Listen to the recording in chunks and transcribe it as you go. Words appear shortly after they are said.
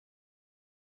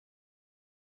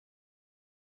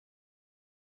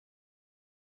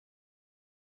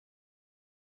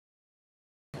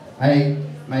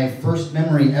My first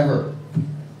memory ever.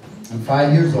 I'm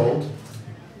 5 years old.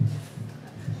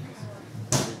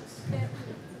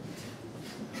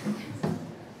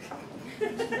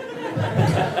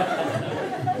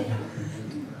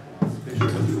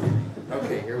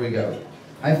 Okay, here we go.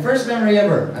 My first memory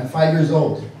ever. I'm 5 years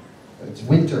old. It's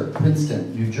winter,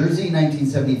 Princeton, New Jersey,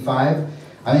 1975.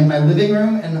 I'm in my living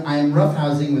room and I'm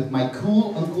roughhousing with my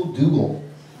cool Uncle Dougal.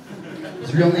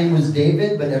 His real name was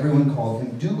David, but everyone called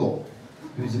him Dougal.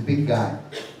 He was a big guy,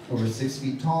 over 6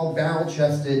 feet tall,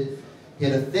 barrel-chested. He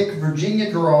had a thick Virginia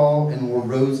drawl and wore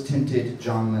rose-tinted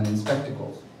John Lennon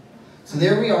spectacles. So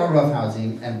there we are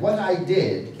roughhousing, and what I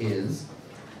did is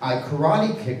I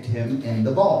karate kicked him in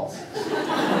the balls.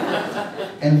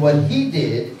 And what he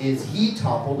did is he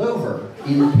toppled over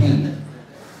in pain.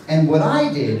 And what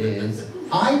I did is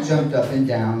I jumped up and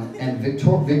down and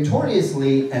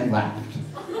victoriously and laughed.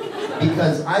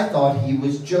 Because I thought he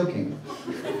was joking.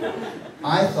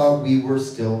 I thought we were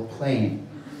still playing.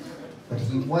 But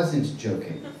he wasn't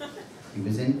joking. He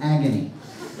was in agony.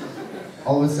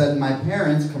 All of a sudden, my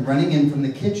parents come running in from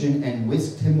the kitchen and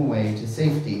whisked him away to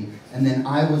safety, and then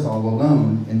I was all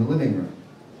alone in the living room.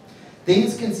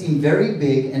 Things can seem very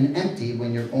big and empty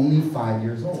when you're only 5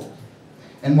 years old.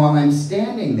 And while I'm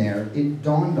standing there, it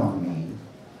dawned on me,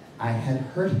 I had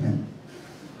hurt him.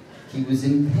 He was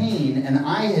in pain, and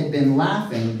I had been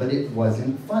laughing, but it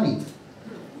wasn't funny.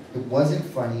 It wasn't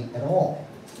funny at all.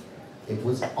 It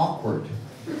was awkward.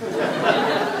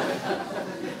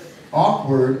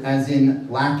 Awkward as in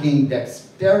lacking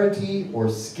dexterity or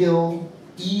skill,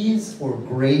 ease or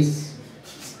grace,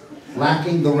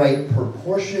 lacking the right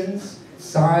proportions,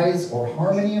 size, or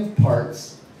harmony of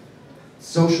parts,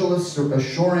 social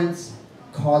assurance,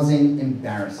 causing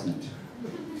embarrassment.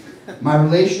 My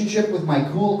relationship with my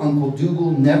cool Uncle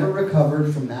Dougal never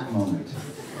recovered from that moment.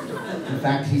 In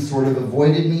fact, he sort of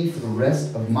avoided me for the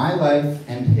rest of my life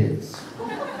and his.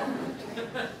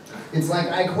 It's like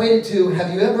I equate it to,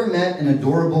 have you ever met an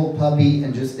adorable puppy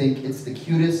and just think it's the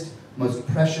cutest, most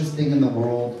precious thing in the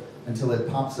world until it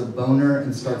pops a boner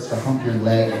and starts to hump your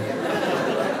leg?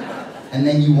 And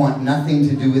then you want nothing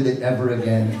to do with it ever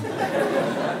again?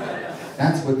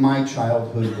 That's what my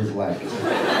childhood was like.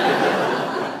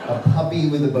 A puppy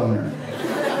with a boner.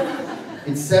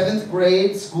 It's 7th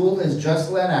grade, school has just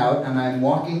let out, and I'm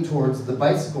walking towards the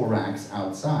bicycle racks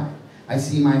outside. I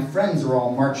see my friends are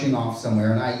all marching off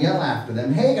somewhere, and I yell after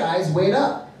them, "Hey guys, wait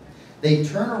up!" They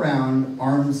turn around,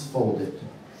 arms folded.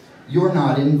 "You're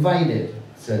not invited,"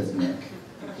 says Nick.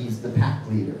 He's the pack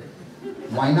leader.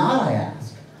 "Why not?" I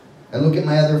ask. I look at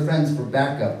my other friends for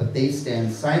backup, but they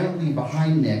stand silently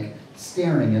behind Nick,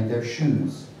 staring at their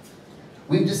shoes.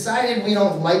 "We've decided we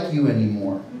don't like you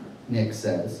anymore," Nick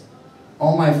says.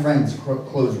 All my friends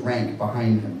close rank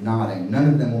behind him, nodding. None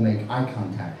of them will make eye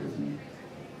contact with me.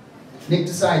 Nick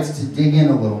decides to dig in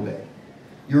a little bit.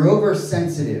 "You're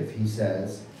oversensitive," he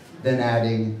says, then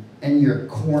adding, "and you're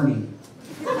corny."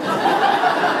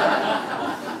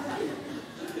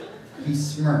 He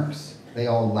smirks. They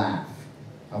all laugh.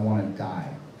 I want to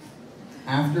die.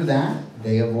 After that,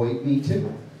 they avoid me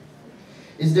too.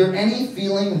 Is there any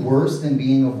feeling worse than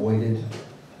being avoided?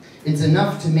 It's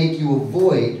enough to make you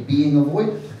avoid being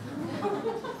avoided.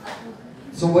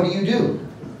 So what do?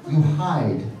 You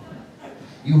hide.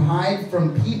 You hide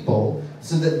from people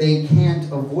so that they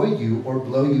can't avoid you or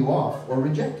blow you off or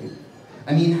reject you.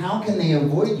 I mean, how can they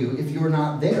avoid you if you're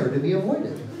not there to be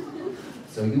avoided?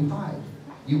 So you hide.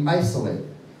 You isolate.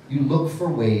 You look for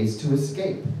ways to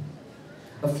escape.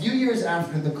 A few years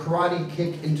after the karate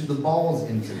kick into the balls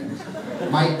incident,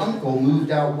 my uncle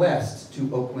moved out west to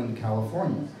Oakland,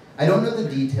 California. I don't know the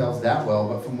details that well,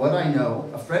 but from what I know,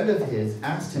 a friend of his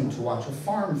asked him to watch a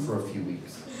farm for a few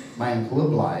weeks. My uncle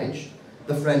obliged.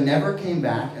 The friend never came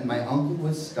back, and my uncle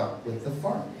was stuck with the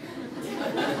farm.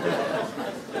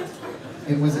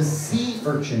 It was a sea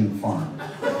urchin farm.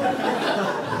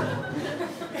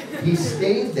 He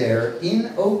stayed there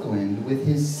in Oakland with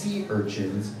his sea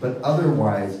urchins, but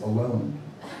otherwise alone.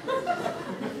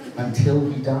 Until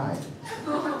he died.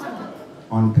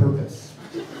 On purpose.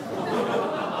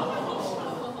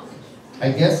 I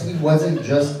guess he wasn't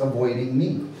just avoiding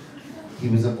me. He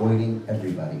was avoiding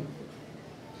everybody.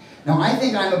 Now, I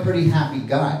think I'm a pretty happy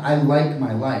guy. I like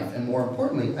my life, and more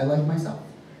importantly, I like myself.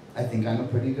 I think I'm a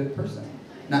pretty good person.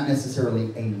 Not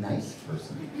necessarily a nice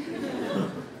person.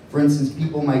 For instance,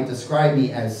 people might describe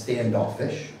me as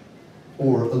standoffish,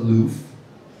 or aloof,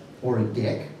 or a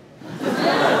dick.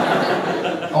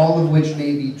 All of which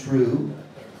may be true.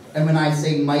 And when I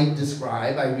say might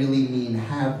describe, I really mean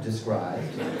have described.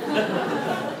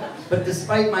 But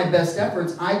despite my best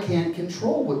efforts, I can't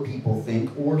control what people think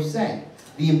or say.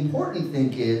 The important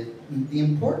thing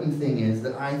is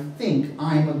that I think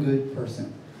I'm a good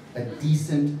person, a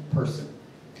decent person.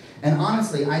 And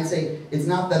honestly, I'd say it's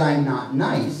not that I'm not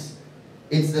nice,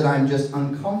 it's that I'm just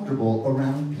uncomfortable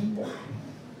around people.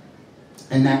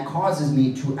 And that causes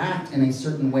me to act in a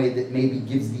certain way that maybe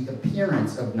gives the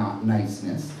appearance of not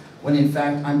niceness, when in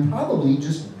fact I'm probably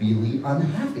just really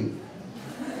unhappy.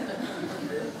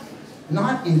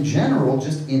 Not in general,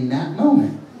 just in that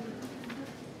moment.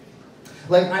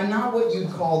 Like, I'm not what you'd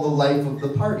call the life of the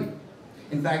party.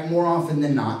 In fact, more often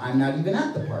than not, I'm not even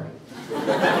at the party.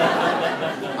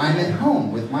 I'm at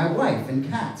home with my wife and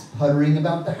cats, puttering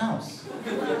about the house,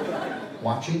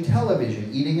 watching television,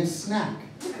 eating a snack,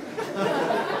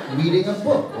 reading a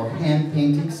book, or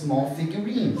hand-painting small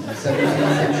figurines of 17th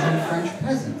century French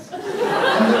peasants.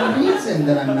 And the reason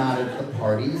that I'm not at the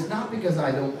party is not because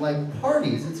I don't like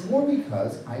parties, it's more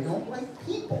because I don't like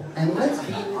people. And let's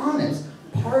be honest,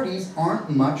 parties aren't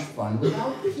much fun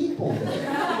without people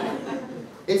there.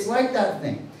 It's like that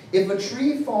thing. If a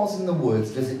tree falls in the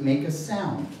woods, does it make a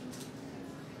sound?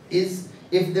 If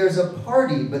there's a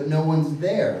party but no one's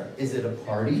there, is it a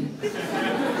party?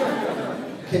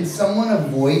 Can someone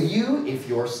avoid you if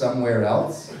you're somewhere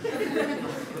else?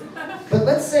 But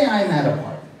let's say I'm at a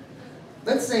party.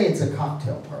 Let's say it's a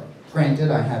cocktail party.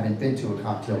 Granted, I haven't been to a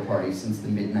cocktail party since the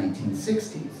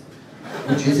mid-1960s,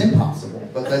 which is impossible,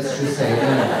 but let's just say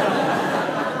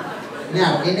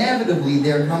Now, inevitably,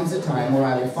 there comes a time where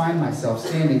I will find myself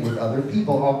standing with other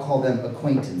people. I'll call them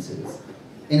acquaintances.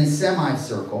 In a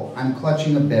semicircle, I'm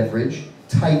clutching a beverage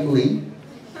tightly,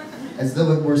 as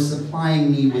though it were supplying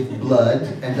me with blood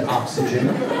and oxygen,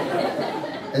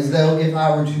 as though if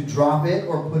I were to drop it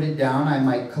or put it down, I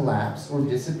might collapse or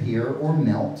disappear or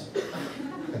melt,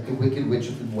 like the Wicked Witch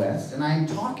of the West. And I am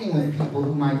talking with people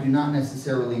whom I do not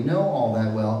necessarily know all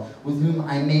that well, with whom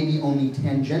I may be only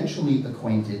tangentially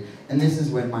acquainted, and this is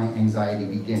when my anxiety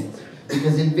begins.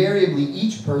 Because invariably,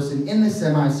 each person in the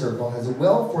semicircle has a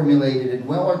well-formulated and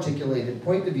well-articulated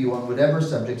point of view on whatever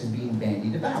subject is being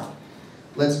bandied about.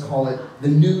 Let's call it the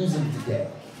news of the day.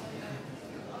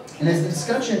 And as the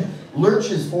discussion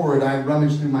lurches forward, I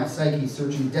rummage through my psyche,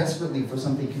 searching desperately for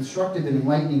something constructive and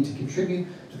enlightening to contribute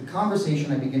to the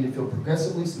conversation. I begin to feel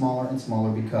progressively smaller and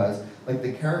smaller because, like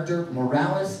the character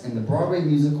Morales in the Broadway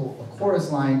musical A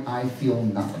Chorus Line, I feel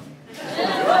nothing.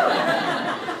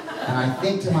 And I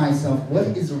think to myself, what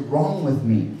is wrong with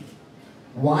me?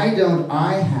 Why don't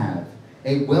I have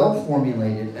a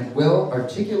well-formulated and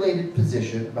well-articulated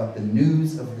position about the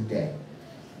news of the day?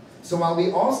 So while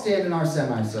we all stand in our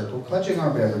semicircle, clutching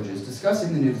our beverages,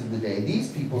 discussing the news of the day, these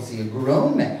people see a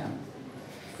grown man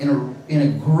in a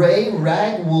gray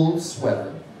rag-wool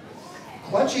sweater,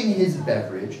 clutching his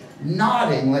beverage,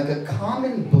 nodding like a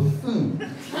common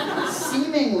buffoon,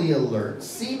 seemingly alert,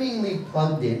 seemingly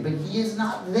plugged in, but he is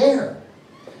not there.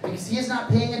 Because he is not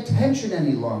paying attention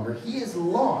any longer. He is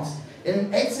lost in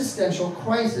an existential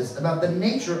crisis about the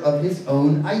nature of his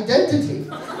own identity.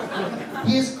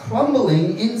 He is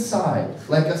crumbling inside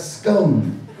like a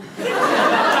scone.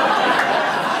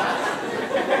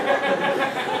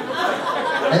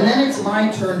 And then it's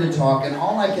my turn to talk, and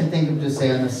all I can think of to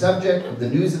say on the subject of the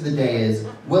news of the day is,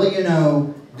 well, you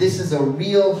know, this is a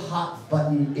real hot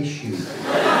button issue.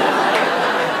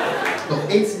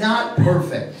 Look, it's not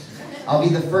perfect. I'll be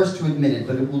the first to admit it,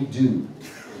 but it will do.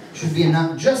 Should be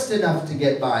enough, just enough to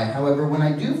get by. However, when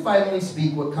I do finally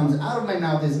speak, what comes out of my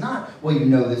mouth is not, well, you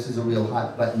know, this is a real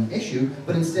hot button issue,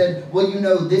 but instead, well, you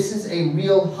know, this is a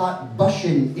real hot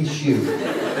bushin' issue.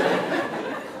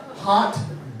 Hot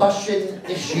bushin'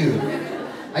 issue.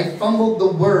 I fumbled the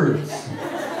words.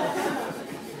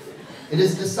 It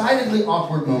is a decidedly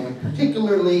awkward moment,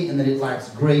 particularly in that it lacks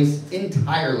grace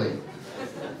entirely.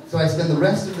 So I spend the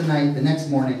rest of the night, the next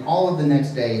morning, all of the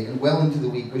next day, and well into the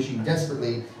week wishing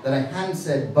desperately that I hadn't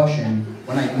said bushin'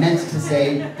 when I meant to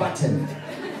say button.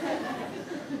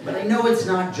 But I know it's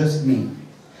not just me.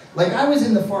 Like, I was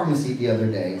in the pharmacy the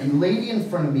other day, and the lady in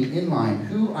front of me in line,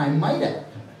 who I might add,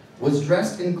 was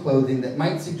dressed in clothing that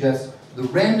might suggest to the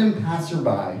random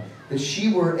passerby that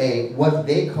she were a, what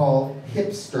they call,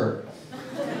 hipster.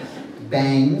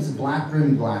 Bangs, black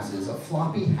rimmed glasses, a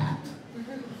floppy hat,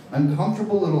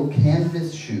 uncomfortable little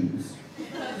canvas shoes,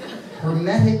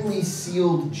 hermetically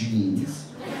sealed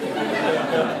jeans.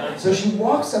 So she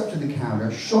walks up to the counter,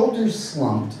 shoulders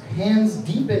slumped, hands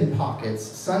deep in pockets,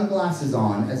 sunglasses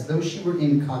on, as though she were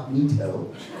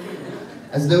incognito,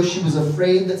 as though she was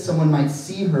afraid that someone might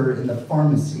see her in the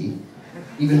pharmacy,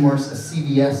 even worse, a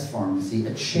CVS pharmacy,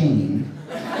 a chain.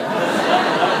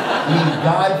 I mean,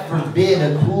 God forbid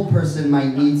a cool person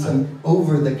might need some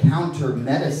over-the-counter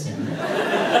medicine.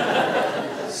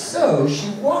 So So she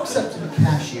walks up to the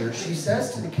cashier. She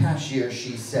says to the cashier,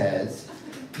 she says,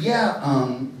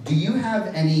 yeah, do you have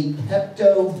any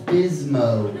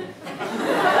Pepto-Bismol?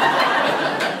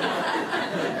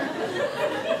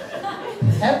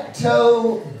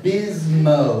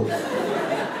 Pepto-Bismol.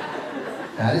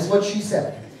 That is what she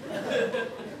said.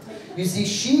 You see,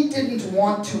 she didn't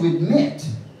want to admit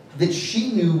that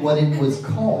she knew what it was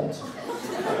called.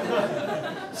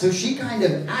 So she kind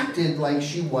of acted like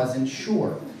she wasn't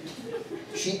sure.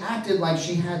 She acted like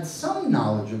she had some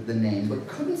knowledge of the name, but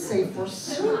couldn't say for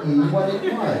certain what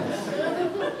it was.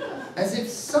 As if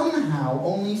somehow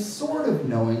only sort of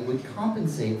knowing would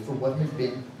compensate for what had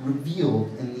been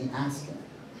revealed in the asking.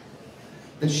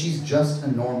 That she's just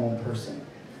a normal person.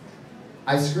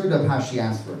 I screwed up how she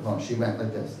asked for it. Well, she went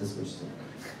like this. This was just,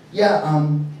 yeah,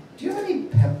 do you have any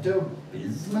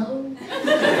Pepto-Bismol?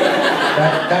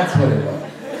 That's what it was.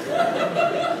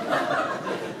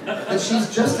 That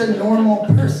she's just a normal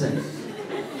person.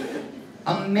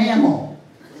 A mammal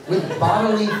with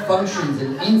bodily functions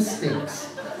and instincts.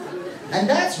 And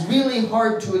that's really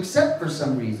hard to accept for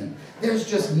some reason. There's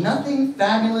just nothing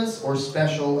fabulous or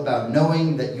special about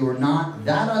knowing that you're not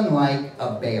that unlike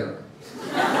a bear.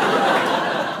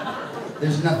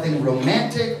 There's nothing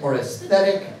romantic or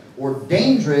aesthetic or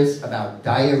dangerous about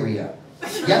diarrhea.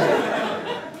 Yep.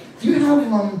 Do you have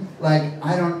like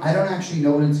I don't actually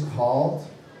know what it's called.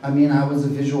 I mean, I was a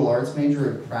visual arts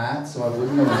major at Pratt, so I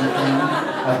wouldn't know anything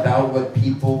about what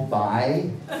people buy.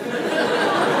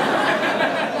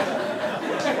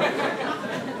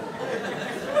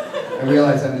 I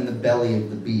realize I'm in the belly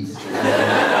of the beast. But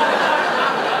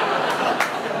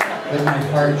my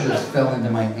heart just fell into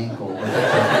my ankle. But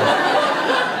that's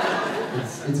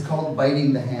okay. It's called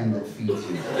biting the hand that feeds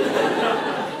you.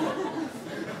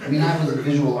 I mean, I was a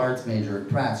visual arts major at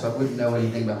Pratt, so I wouldn't know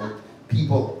anything about what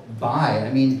people buy. I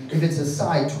mean, if it's a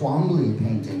Cy Twombly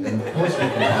painting, then of course we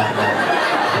can talk about it.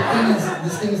 The thing is,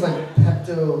 this thing is like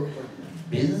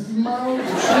Pepto-Bismol?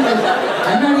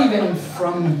 I'm not even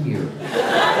from here.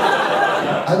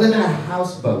 I live in a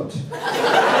houseboat.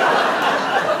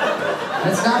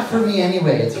 And it's not for me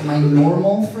anyway, it's for my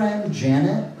normal friend,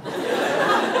 Janet.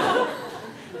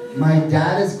 My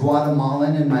dad is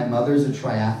Guatemalan and my mother's a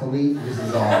triathlete. This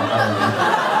is all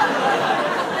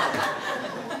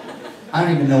I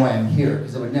don't even know why I'm here,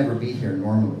 because I would never be here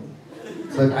normally.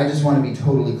 So I just want to be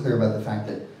totally clear about the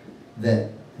fact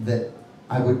that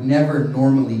I would never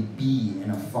normally be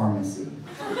in a pharmacy.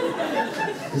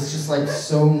 It's just like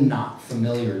so not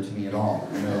familiar to me at all.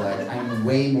 You know, like I'm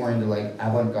way more into like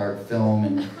avant-garde film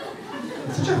and I'm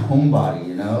such a homebody,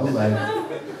 you know? Like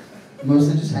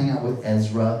mostly just hang out with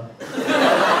Ezra.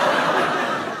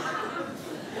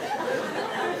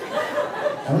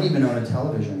 I don't even own a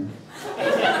television.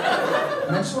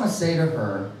 And I just want to say to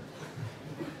her,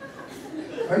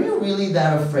 are you really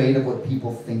that afraid of what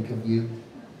people think of you?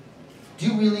 Do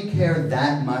you really care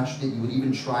that much that you would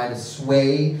even try to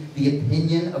sway the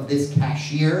opinion of this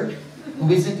cashier who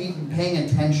isn't even paying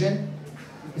attention?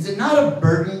 Is it not a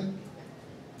burden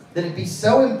that it be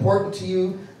so important to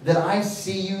you that I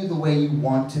see you the way you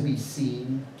want to be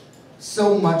seen?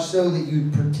 So much so that you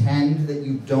pretend that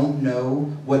you don't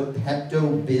know what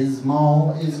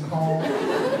Pepto-Bismol is called?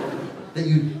 That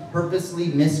you purposely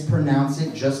mispronounce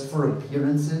it just for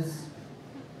appearances?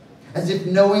 As if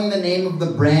knowing the name of the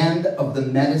brand of the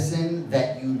medicine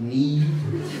that you need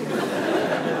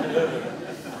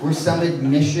were some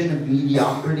admission of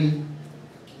mediocrity.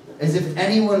 As if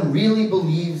anyone really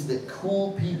believes that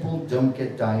cool people don't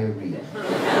get diarrhea.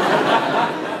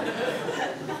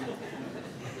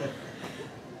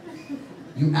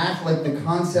 You act like the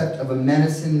concept of a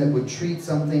medicine that would treat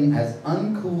something as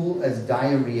uncool as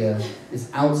diarrhea is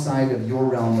outside of your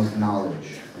realm of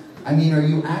knowledge. I mean, are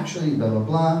you actually blah, blah,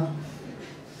 blah,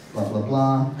 blah, blah,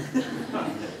 blah.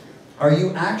 Are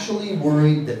you actually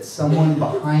worried that someone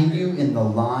behind you in the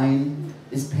line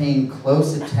is paying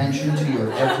close attention to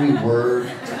your every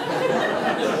word?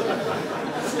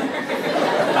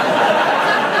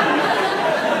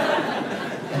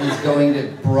 And is going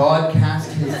to broadcast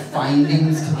his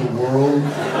findings to the world?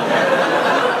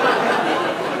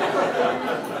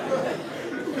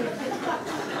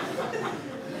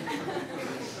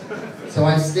 So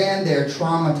I stand there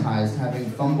traumatized, having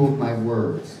fumbled my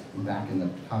words back in the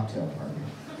cocktail party.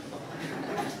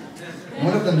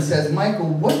 One of them says, Michael,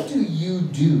 what do you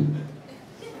do?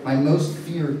 My most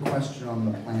feared question on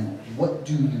the planet. What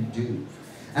do you do?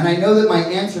 And I know that my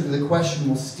answer to the question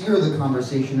will steer the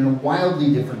conversation in a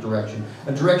wildly different direction,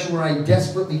 a direction where I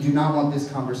desperately do not want this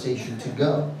conversation to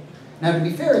go. Now, to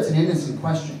be fair, it's an innocent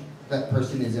question. That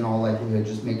person is in all likelihood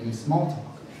just making small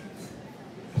talk.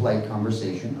 polite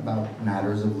conversation about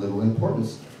matters of little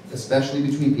importance, especially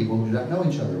between people who do not know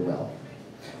each other well.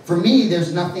 For me,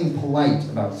 there's nothing polite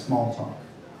about small talk.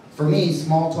 For me,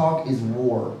 small talk is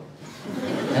war.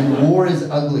 And war is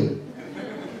ugly.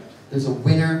 There's a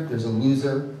winner, there's a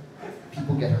loser.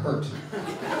 People get hurt.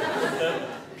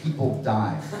 People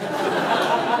die.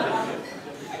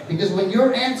 Because when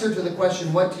your answer to the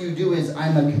question, what do you do, is,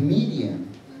 I'm a comedian,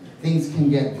 things can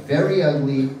get very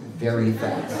ugly very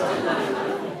fast.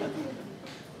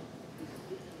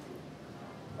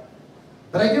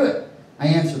 But I do it. I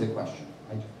answer the question.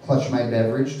 I clutch my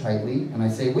beverage tightly, and I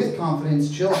say, with confidence,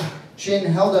 chin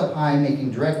held up high,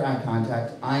 making direct eye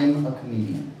contact, I'm a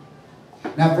comedian.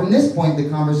 Now, from this point, the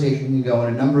conversation can go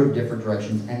in a number of different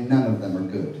directions, and none of them are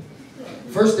good.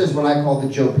 First, there's what I call the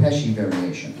Joe Pesci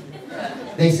variation.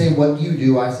 They say, what do you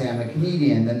do? I say, I'm a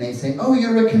comedian. Then they say, oh,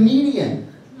 you're a comedian.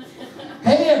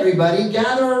 Hey, everybody,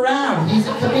 gather around. He's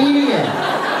a comedian.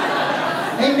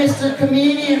 Hey, Mr.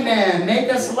 Comedian Man, make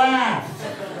us laugh.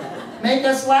 Make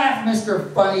us laugh,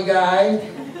 Mr. Funny Guy.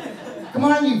 Come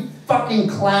on, you fucking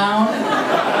clown.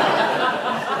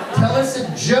 Tell us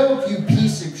a joke, you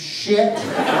piece of shit.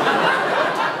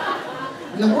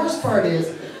 And the worst part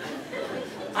is,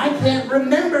 I can't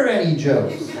remember any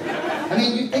jokes. I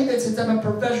mean, you'd think that since I'm a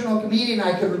professional comedian,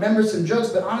 I could remember some jokes,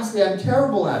 but honestly, I'm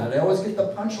terrible at it. I always get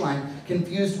the punchline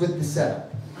confused with the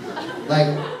setup. Like,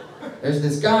 there's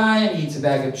this guy, and he eats a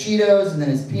bag of Cheetos, and then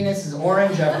his penis is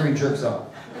orange after he jerks off.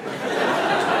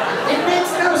 It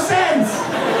makes no sense!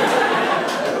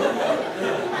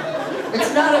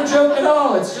 It's not a joke at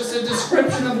all, it's just a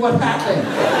description of what happened.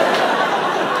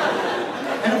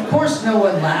 And of course no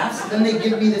one laughs. Then they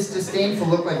give me this disdainful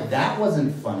look like, that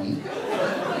wasn't funny.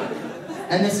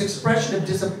 And this expression of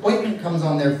disappointment comes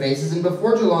on their faces, and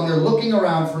before too long they're looking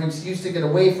around for an excuse to get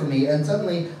away from me, and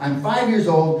suddenly I'm 5 years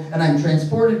old and I'm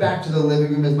transported back to the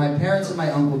living room as my parents and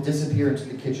my uncle disappear into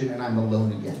the kitchen and I'm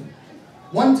alone again.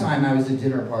 One time I was at a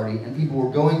dinner party and people were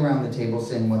going around the table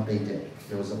saying what they did.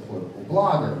 There was a political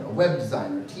blogger, a web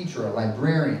designer, a teacher, a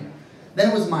librarian. Then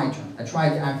it was my turn. I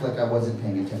tried to act like I wasn't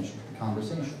paying attention to the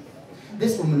conversation.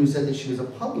 This woman who said that she was a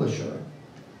publisher,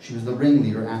 she was the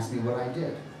ringleader, asked me what I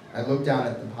did. I looked down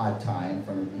at the pad thai in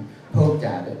front of me, poked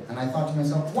at it, and I thought to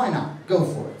myself, why not? Go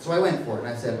for it. So I went for it, and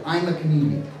I said, I'm a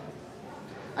comedian.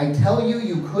 I tell you,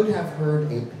 you could have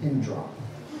heard a pin drop.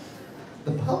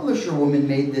 The publisher woman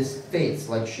made this face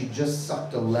like she just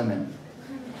sucked a lemon.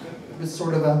 It was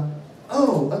sort of a,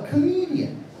 oh, a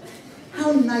comedian.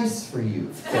 How nice for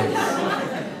you face.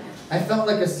 I felt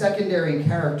like a secondary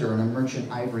character in a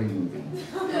Merchant Ivory movie.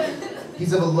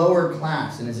 He's of a lower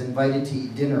class and is invited to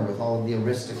eat dinner with all of the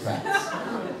aristocrats.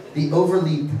 The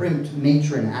overly primped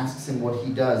matron asks him what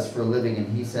he does for a living, and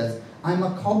he says, I'm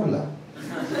a cobbler.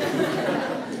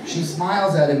 She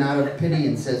smiles at him out of pity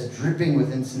and says, dripping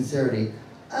with insincerity,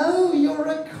 oh, you're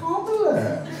a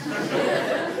cobbler.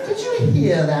 Did you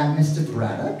hear that, Mr.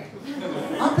 Braddock?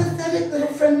 Our pathetic little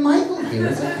friend Michael here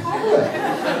is a cobbler.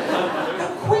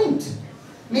 How quaint.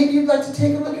 Maybe you'd like to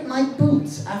take a look at my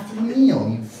boots after the meal,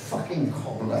 you fucking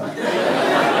cobbler.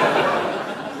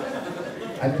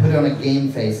 I put on a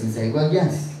game face and say, well,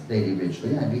 yes, Lady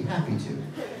Ridgely, I'd be happy to.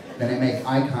 Then I make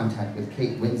eye contact with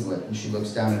Kate Winslet, and she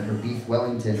looks down at her beef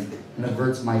Wellington and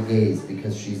averts my gaze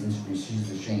because she's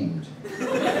ashamed.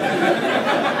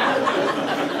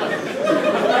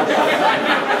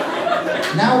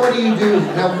 Now what do you do?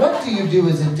 Now what do you do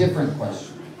is a different question.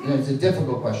 You know, it's a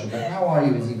difficult question, but how are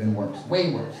you is even worse,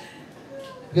 way worse.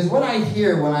 Because what I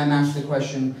hear when I'm asked the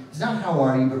question is not how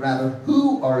are you, but rather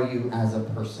who are you as a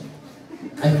person?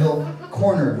 I feel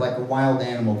cornered like a wild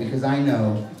animal because I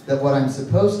know that what I'm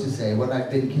supposed to say, what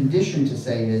I've been conditioned to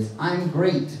say is, I'm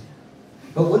great.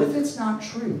 But what if it's not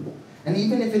true? And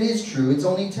even if it is true, it's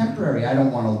only temporary. I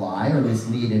don't want to lie or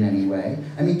mislead in any way.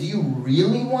 I mean, do you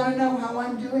really want to know how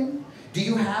I'm doing? Do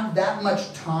you have that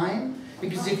much time?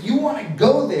 Because if you want to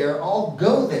go there, I'll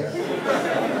go there.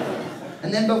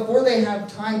 And then before they have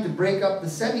time to break up the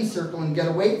semicircle and get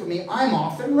away from me, I'm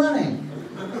off and running.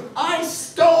 I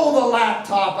stole the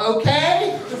laptop,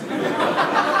 okay?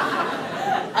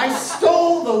 I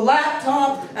stole the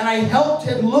laptop and I helped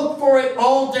him look for it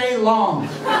all day long.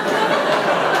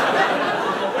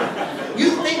 You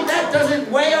think that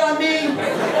doesn't weigh on me?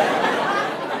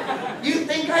 You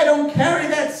think I don't carry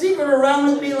that secret around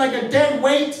with me like a dead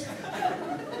weight?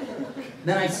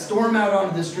 Then I storm out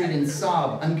onto the street and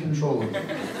sob uncontrollably.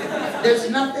 There's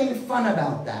nothing fun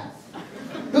about that.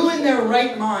 Who in their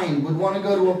right mind would want to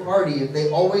go to a party if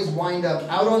they always wind up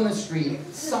out on the street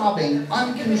sobbing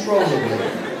uncontrollably?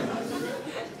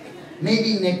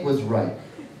 Maybe Nick was right.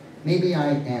 Maybe I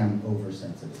am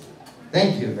oversensitive.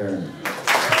 Thank you very much.